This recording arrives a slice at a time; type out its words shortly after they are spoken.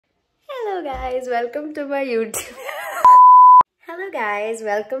Hello guys, welcome to my YouTube. Hello guys,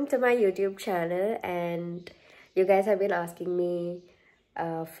 welcome to my YouTube channel, and you guys have been asking me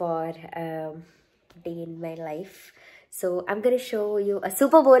for a day in my life. So I'm gonna show you a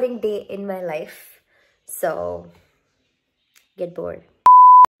super boring day in my life. So get bored.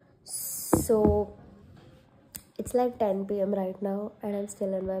 So it's like 10 p.m. right now, and I'm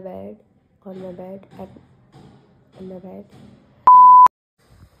still in my bed, in my bed.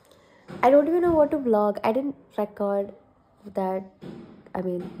 I don't even know what to vlog. I didn't record that. I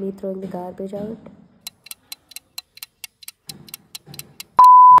mean, me throwing the garbage out.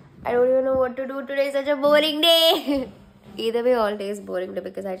 I don't even know what to do today. Such a boring day. Either way, all day is boring day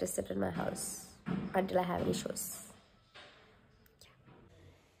because I just sit in my house until I have any shows. Yeah.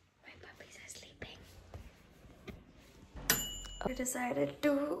 My puppies are sleeping. I decided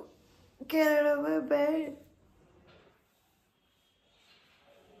to get out of my bed.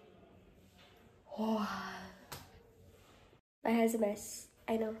 Oh. My hair's a mess.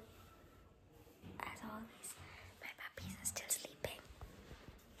 I know. As always, my puppies are still sleeping.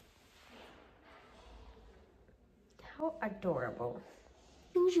 How adorable.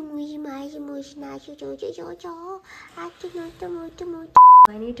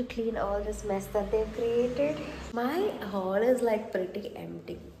 I need to clean all this mess that they've created. My hall is like pretty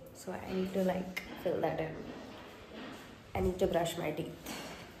empty, so I need to like fill that in. I need to brush my teeth.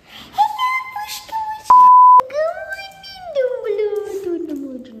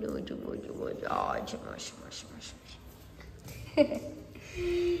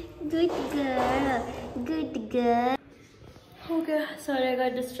 Good girl, good girl. Okay, sorry I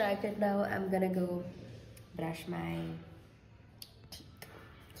got distracted. Now I'm gonna go brush my teeth.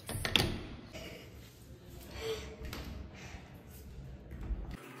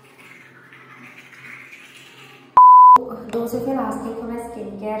 Those of you are asking for my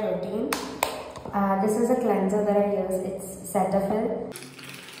skincare routine, this is a cleanser that I use. It's Cetaphil.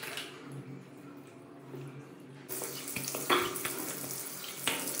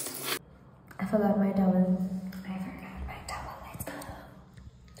 I forgot my towel. Let's go.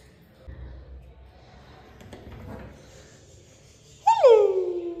 Hello.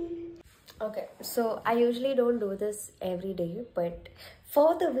 Okay, so I usually don't do this every day, but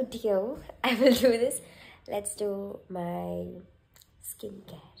for the video, I will do this. Let's do my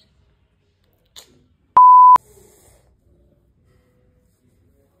skincare.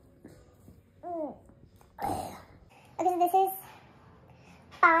 Okay, so this is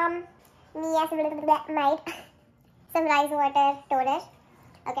Palm Niacinamide, some rice water toner.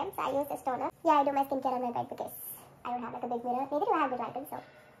 Okay, so I use this toner. Yeah, I do my skincare on my bed because I don't have like a big mirror. Neither do I have good lighting, so.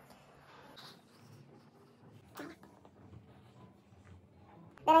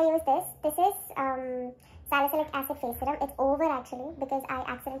 Then I use this. This is salicylic acid face serum. It's over actually because I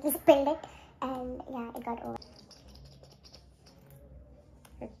accidentally spilled it, and yeah, it got over.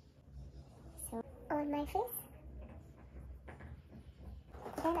 So on my face.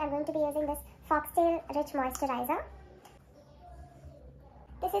 Then I'm going to be using this Foxtail Rich Moisturizer.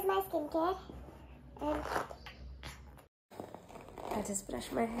 This is my skincare, and I'll just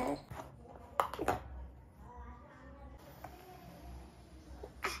brush my hair.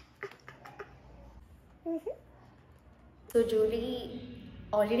 So Julie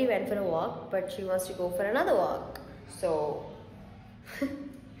already went for a walk, but she wants to go for another walk. So they're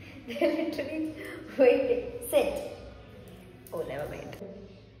literally waiting. Sit. Oh, never mind.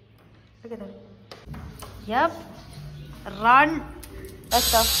 Look at them. Yep. Run.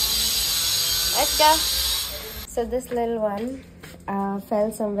 Let's go. Let's go. So this little one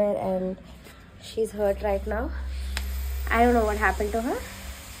fell somewhere and she's hurt right now. I don't know what happened to her,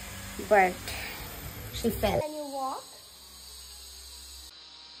 but she fell. when you walk,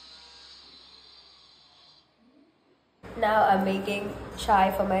 Now I'm making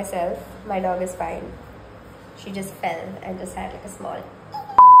chai for myself. My dog is fine. She just fell and just had like a small.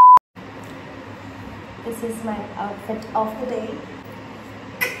 This is my outfit of the day.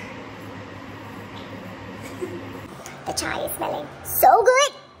 the chai is smelling so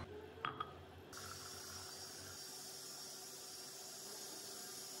good.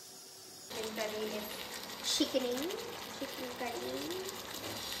 Curry is chicken curry.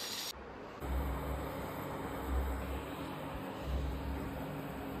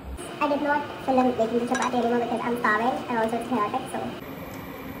 I did not film making the chapati anymore because I'm starving and also it's chaotic, so.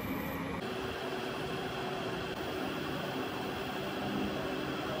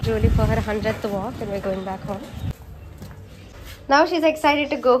 Julie for her 100th walk, and we're going back home. Now she's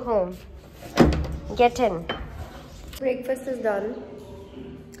excited to go home. Get in. Breakfast is done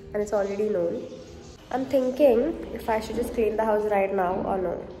and it's already noon. I'm thinking if I should just clean the house right now or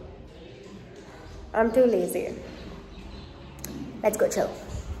no. I'm too lazy. Let's go chill.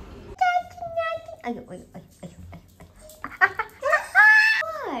 What?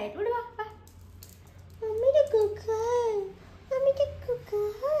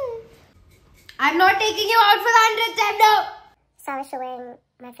 I'm not taking you out for the 100th time now. So I was showing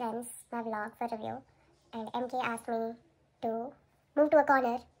my friends my vlog for review, and MK asked me to move to a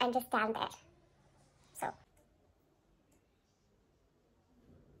corner and just stand there. So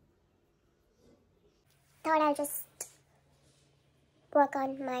thought I'll just work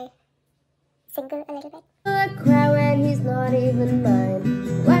on my single a little bit. I cry when he's not even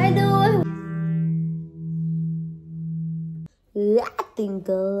mine. Why do I think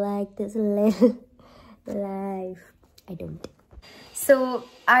I like this life? I don't. So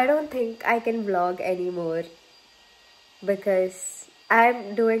I don't think I can vlog anymore because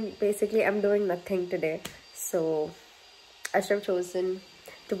I'm doing nothing today. So I should have chosen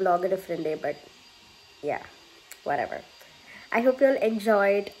to vlog a different day, but yeah, whatever. I hope you all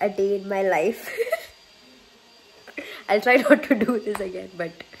enjoyed a day in my life. I'll try not to do this again,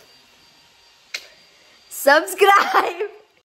 but subscribe.